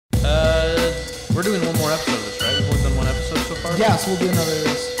we're doing one more episode of this, right? We've only done one episode so far? Yeah, so we'll do another of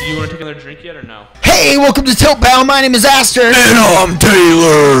this. Do you want to take another drink yet or no? Hey, welcome to Tiltbound. My name is Aster. And I'm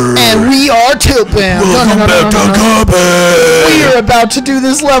Taylor. And we are Tiltbound. Welcome back to Cuphead. We are about to do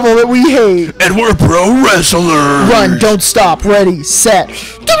this level that we hate. And we're pro wrestlers. Run, don't stop. Ready, set.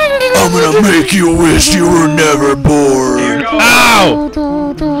 I'm gonna make you wish you were never born. Ow!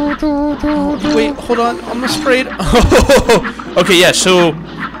 Wait, hold on. I'm afraid. Okay, yeah, so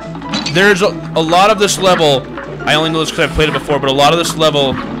there's a lot of this level. I only know this because I've played it before, but a lot of this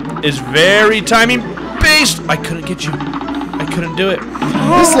level is very timing based. I couldn't get you. I couldn't do it.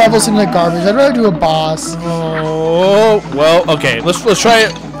 This level seems like garbage. I'd rather do a boss. Oh well, okay. Let's try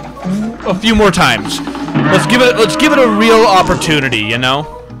it a few more times. Let's give it a real opportunity, you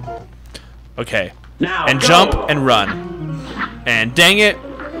know? Okay. Now and go. Jump and run. And dang it.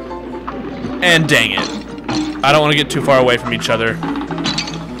 And dang it. I don't want to get too far away from each other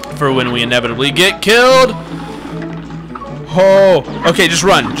for when we inevitably get killed. Oh, okay, just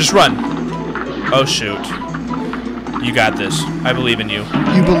run. Just run. Oh shoot. You got this. I believe in you.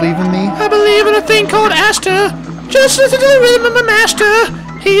 You believe in me? I believe in a thing called Aster. Just listen to the rhythm of my master.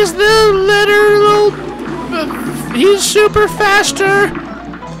 He's the literal. He's super faster.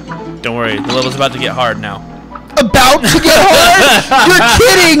 Don't worry, the level's about to get hard now. About to get hard? You're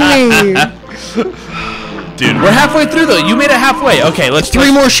kidding me. Dude, we're halfway through though. You made it halfway. Okay, let's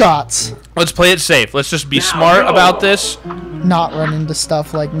Three more shots. Let's play it safe. Let's just be smart about this. Not run into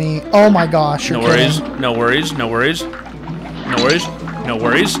stuff like me. Oh my gosh, you're No worries. kidding. No worries. No worries. No worries. No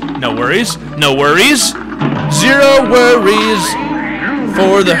worries. No worries. No worries. Zero worries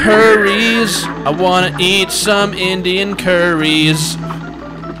for the hurries. I wanna eat some Indian curries.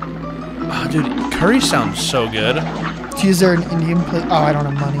 Oh, dude, curry sounds so good. Is there an Indian place? Oh, I don't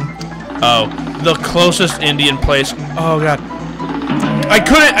have money. Oh, the closest Indian place. Oh god. I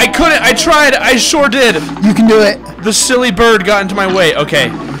couldn't. I tried. I sure did. You can do it. The silly bird got into my way. Okay,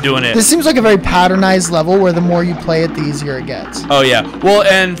 I'm doing it. This seems like a very patternized level where the more you play it, the easier it gets. Oh yeah. Well,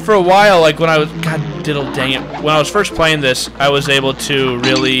 and for a while, like when I was, god diddle dang it, when I was first playing this, I was able to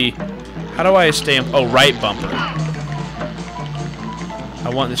really, how do I stay in, oh, right bumper. I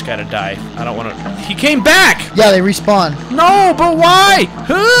want this guy to die. I don't want to, he came back! Yeah, they respawn. No, but why?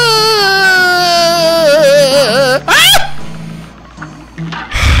 Ah!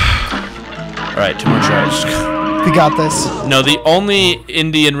 Alright, 2 more tries. We got this. No, the only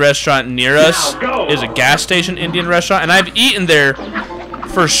Indian restaurant near us is a gas station Indian restaurant, and I've eaten there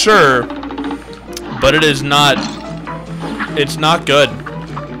for sure, but it is not, it's not good.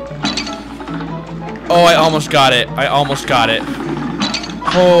 Oh, I almost got it. I almost got it.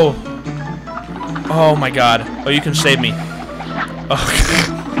 Oh. Oh my god. Oh, you can save me. Oh.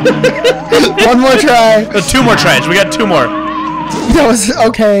 One more try. 2 more tries. We got 2 more. That was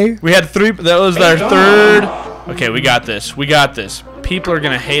okay. We had 3. That was our 3rd. Okay, we got this. We got this. People are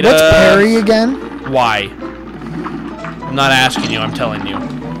gonna hate us. What's parry again? Why? I'm not asking you. I'm telling you.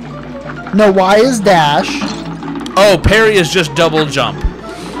 No, Y is dash. Oh, parry is just double jump.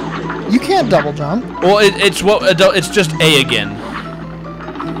 You can't double jump. Well, it's just A again.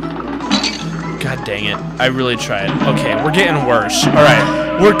 God dang it. I really tried. Okay, we're getting worse.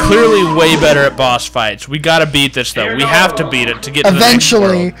 Alright. We're clearly way better at boss fights. We gotta beat this, though. We have to beat it to get to the next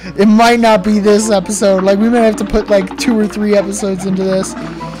world. Eventually, it might not be this episode. Like, we might have to put, like, 2 or 3 episodes into this.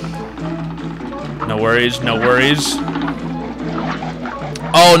 No worries. No worries.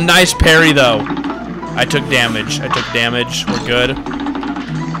 Oh, nice parry, though. I took damage. I took damage. We're good.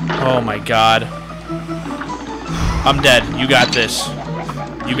 Oh, my God. I'm dead. You got this.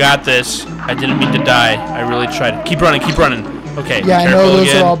 You got this. I didn't mean to die. I really tried. Keep running, keep running. Okay, Yeah, I know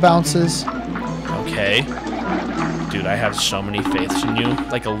those are all bounces. Okay. Dude, I have so many faiths in you.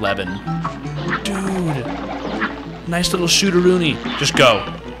 Like 11. Dude. Nice little shooter-rooney. Just go.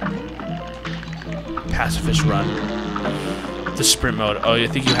 Pacifist run. The sprint mode. Oh, you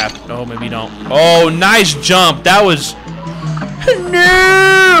think you have... Oh, maybe you don't. Oh, nice jump. That was...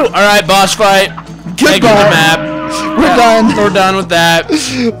 No! Alright, boss fight. Take the map. We're done. We're done with that.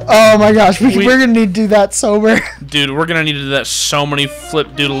 Oh my gosh, we're gonna need to do that sober. Dude, we're gonna need to do that so many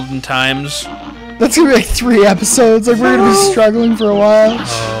flip-doodling times. That's gonna be like 3 episodes. Like, we're gonna be struggling for a while.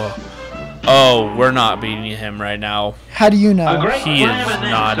 Oh, we're not beating him right now. How do you know? He is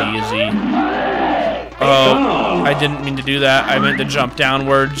not easy. Oh, I didn't mean to do that. I meant to jump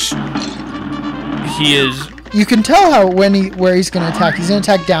downwards. He is... You can tell how where he's gonna attack. He's gonna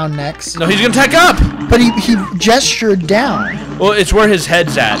attack down next. No, he's gonna attack up! But he gestured down. Well, it's where his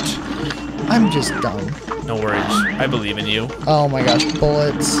head's at. I'm just dumb. No worries. I believe in you. Oh my gosh,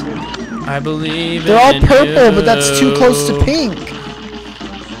 bullets. I believe They're all in purple, you. but that's too close to pink.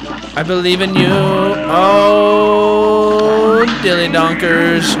 I believe in you. Oh, dilly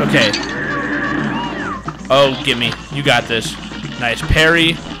donkers. Okay. Oh, get me. You got this. Nice parry.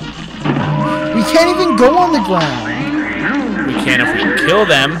 We can't even go on the ground. We can if we kill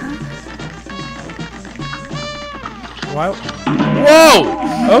them. Why?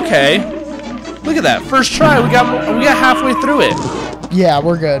 Whoa! Okay. Look at that. First try. We got halfway through it. Yeah,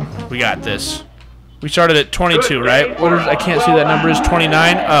 we're good. We got this. We started at 22, right? What is? I can't see that number. Is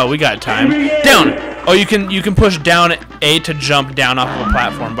 29? Oh, we got time. Down. Oh, you can push down A to jump down off of a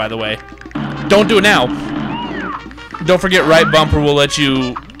platform. By the way, don't do it now. Don't forget, right bumper will let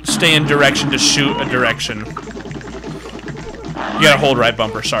you stay in direction to shoot a direction. You gotta hold right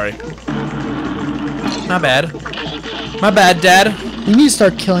bumper. Sorry. Not bad. My bad, Dad. We need to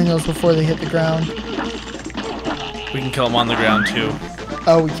start killing those before they hit the ground. We can kill them on the ground too.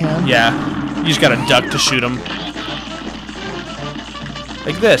 Oh, we can? Yeah. You just gotta duck to shoot them.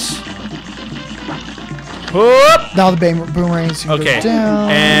 Like this. Whoop! Now the boomerangs can Okay. go down.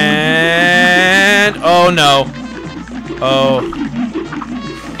 And oh no. Oh.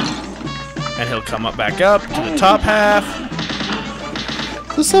 And he'll come up back up to the top half.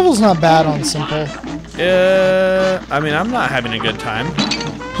 This level's not bad on simple. I mean, I'm not having a good time.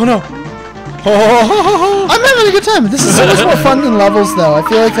 Oh no. Oh. I'm having a good time. This is so much more fun than levels, though. I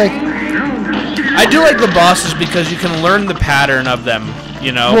feel like I do like the bosses because you can learn the pattern of them,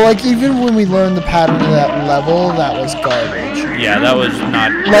 you know? well, like even when we learned the pattern of that level, that was garbage. Yeah, that was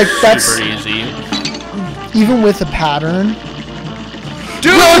not Like, that's- super easy. Even with the pattern.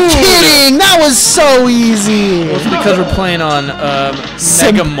 Dude! You're kidding! That was so easy! Well, it's because we're playing on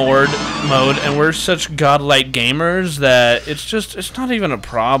Mega Mode, and we're such godlike gamers that it's not even a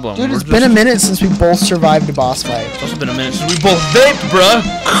problem. Dude, We're it's been a just- minute since we both survived a boss fight. It's also been a minute since we both vaped, bruh.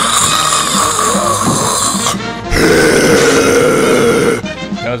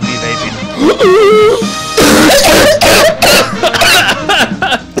 That was me vaping.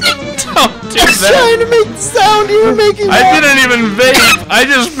 Don't do I was that. trying to make the sound you were making. I didn't even vape. I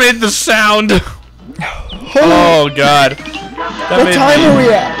just made the sound. Oh god. What time are we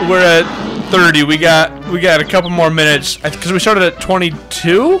at? We're at 30. We got a couple more minutes because we started at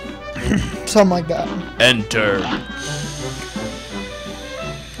 22. Something like that. Enter.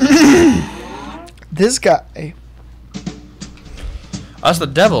 This guy. Us the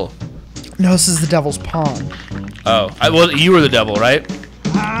devil. No, this is the devil's pawn. Oh, well, you were the devil, right?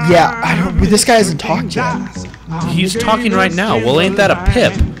 Yeah, I don't. This guy hasn't talked yet. He's talking right now. Well, ain't that a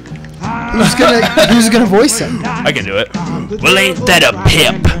pip? Who's gonna voice him? I can do it. Well, ain't that a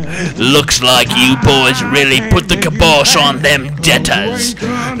pip? Looks like you boys really put the kibosh on them debtors.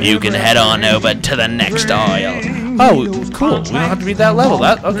 You can head on over to the next aisle. Oh, cool. We don't have to beat that level.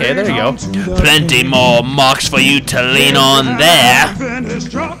 Okay, there you go. Plenty more marks for you to lean on there.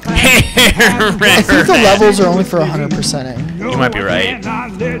 I think the levels are only for 100%ing. You might be right.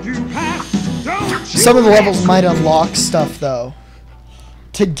 Some of the levels might unlock stuff though,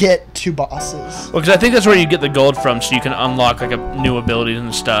 to get to bosses. Well, because I think that's where you get the gold from, so you can unlock like new abilities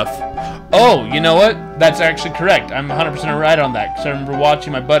and stuff. Oh, you know what? That's actually correct. I'm 100% right on that, because I remember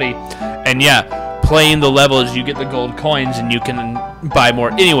watching my buddy, and yeah, playing the levels, you get the gold coins, and you can buy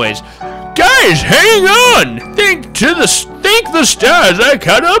more. Anyways, guys, hang on! Thank the stars I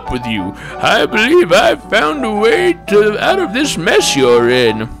caught up with you. I believe I've found a way out of this mess you're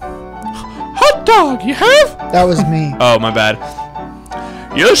in. Hot dog, you have? That was me. Oh, my bad.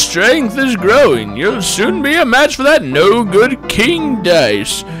 Your strength is growing. You'll soon be a match for that no-good King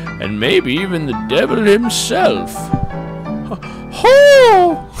Dice, and maybe even the devil himself.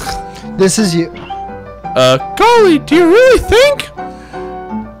 Oh! This is you. Golly, do you really think?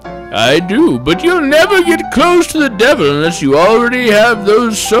 I do, but you'll never get close to the devil unless you already have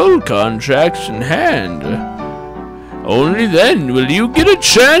those soul contracts in hand. Only then will you get a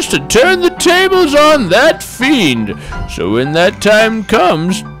chance to turn the tables on that fiend. So when that time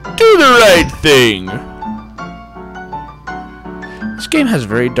comes, do the right thing. This game has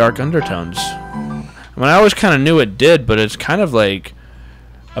very dark undertones. I mean, I always kind of knew it did, but it's kind of like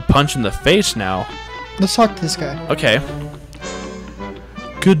a punch in the face now. Let's talk to this guy. Okay.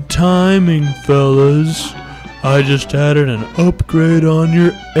 Good timing, fellas. I just added an upgrade on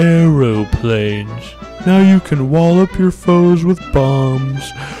your aeroplanes. Now you can wallop your foes with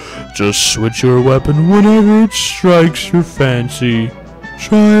bombs. Just switch your weapon whenever it strikes your fancy.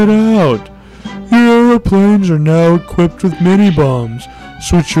 Try it out. Your aeroplanes are now equipped with mini-bombs.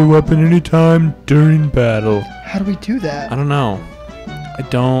 Switch your weapon anytime during battle. How do we do that? I don't know.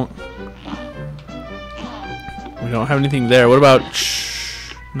 We don't have anything there. What about...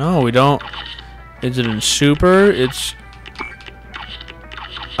 No, we don't. Is it in super? It's...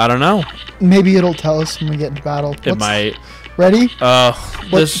 I don't know. Maybe it'll tell us when we get into battle. It might. Ready?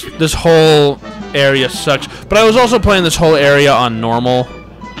 This whole area sucks. But I was also playing this whole area on normal.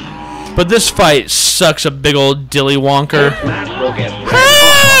 But this fight sucks a big old dilly wonker.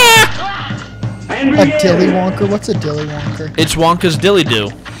 A dilly wonker? What's a dilly wonker? It's Wonka's dilly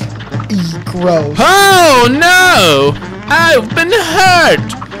do. Gross. Oh no! I've been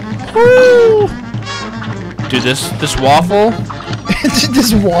hurt. Woo! Dude, this waffle.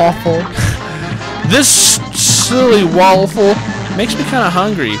 This waffle. This silly waffle makes me kind of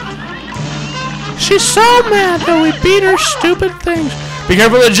hungry. She's so mad that we beat her stupid things. Be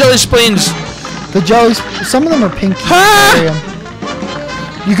careful of the jelly spleens. The jelly, some of them are pink.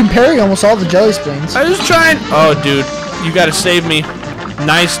 You can parry almost all the jelly spleens. I was trying. Oh, dude, you gotta save me.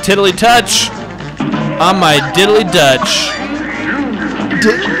 Nice tiddly touch on my diddly Dutch.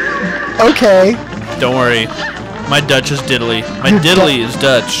 Okay. Don't worry, my Dutch is diddly. My diddly is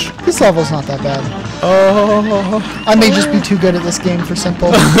Dutch. This level's not that bad. Oh. I may just be too good at this game for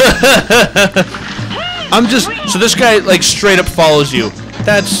simple. I'm just so this guy like straight up follows you.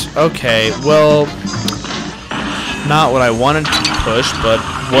 That's okay. Well, not what I wanted to push, but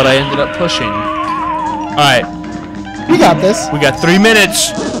what I ended up pushing. All right. We got this. We got 3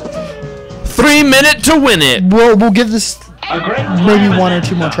 minutes. 3 minutes to win it. We'll give this maybe 1 or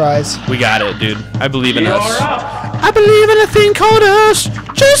 2 more tries. We got it, dude. I believe in us. I believe in a thing called us.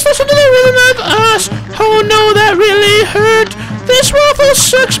 Just listen to the rhythm of us. Oh no, that really hurt. This waffle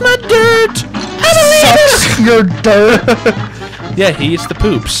sucks my dirt. I believe Sucks your dirt. Yeah, he eats the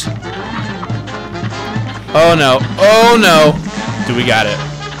poops. Oh no. Oh no. Dude, we got it.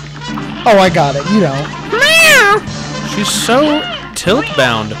 Oh, I got it. You know. She's so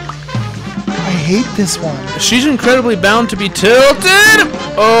tilt-bound. I hate this one. She's incredibly bound to be tilted.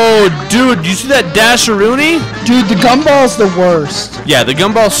 Oh, dude, you see that dasharoonie? Dude, the gumball's the worst. Yeah, the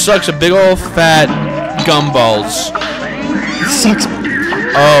gumball sucks a big old fat gumballs. It sucks.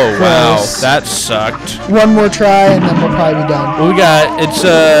 Oh, wow, Gross. that sucked. 1 more try and then we'll probably be done. Well,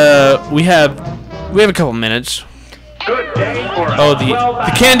 we have a couple minutes. Oh, the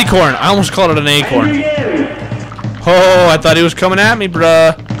candy corn. I almost called it an acorn. Oh, I thought he was coming at me,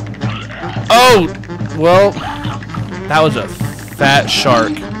 bruh. Oh, well, that was a fat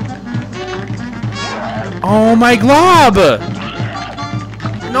shark. Oh, my glob.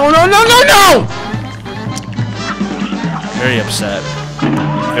 No, no, no, no, no! Very upset.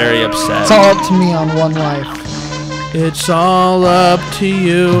 Very upset. It's all up to me on 1 life. It's all up to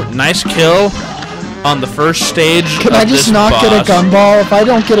you. Nice kill on the first stage. Can I just not get a gumball? If I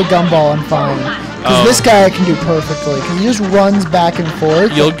don't get a gumball, I'm fine. Because this guy I can do perfectly. Because he just runs back and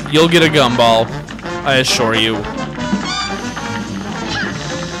forth. You'll get a gumball, I assure you.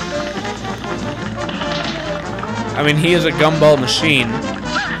 I mean, he is a gumball machine.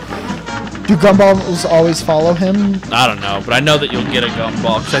 Do gumballs always follow him? I don't know, but I know that you'll get a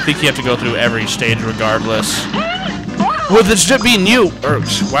gumball because I think you have to go through every stage regardless. With it just being you,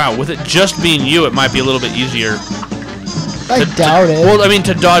 with it just being you, it might be a little bit easier. I doubt it. Well, I mean,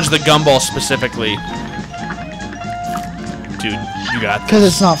 to dodge the gumball specifically. Dude, you got this. Because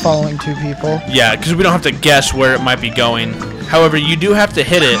it's not following 2 people. Yeah, because we don't have to guess where it might be going. However, you do have to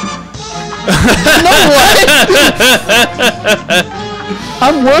hit it. No way!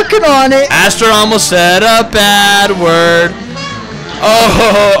 I'm working on it. Aster almost said a bad word.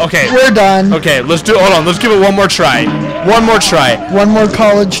 Oh, okay. We're done. Okay, let's do. Hold on. Let's give it 1 more try. 1 more try. 1 more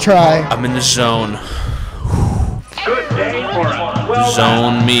college try. I'm in the zone.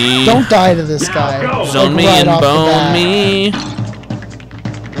 Zone me. Don't die to this guy. Zone me and bone me.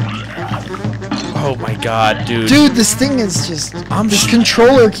 Oh my god, dude. Dude, this thing is just... this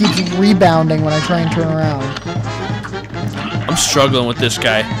controller keeps rebounding when I try and turn around. I'm struggling with this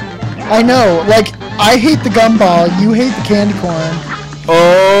guy. I know. Like, I hate the gumball. You hate the candy corn.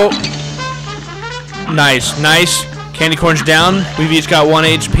 Oh. Nice, nice. Candy corn's down. We've each got 1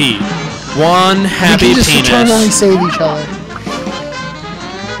 HP. 1 happy we can just penis. eternally save each other.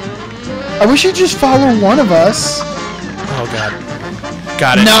 I wish you'd just follow one of us. Oh god.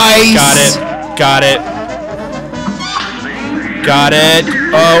 Got it. Nice. Got it. Got it. Got it.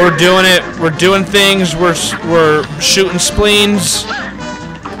 Oh, we're doing it. We're doing things. We're shooting spleens.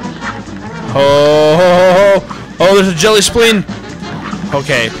 Oh, oh, there's a jelly spleen.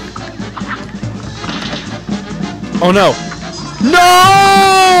 Okay. Oh no. No!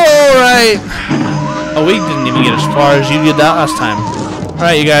 Alright. Oh, we didn't even get as far as you did that last time.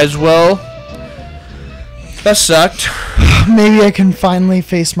 Alright, you guys. Well, that sucked. Maybe I can finally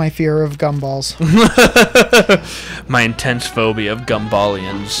face my fear of gumballs. My intense phobia of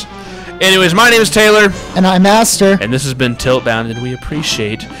gumballians. Anyways, my name is Taylor. And I'm Master. And this has been Tilt Bound, and we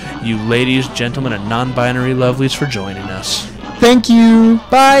appreciate you ladies, gentlemen, and non-binary lovelies for joining us. Thank you.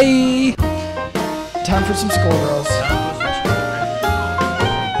 Bye. Time for some Skullgirls.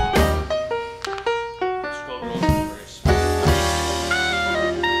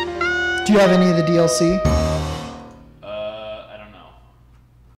 Do you have any of the DLC?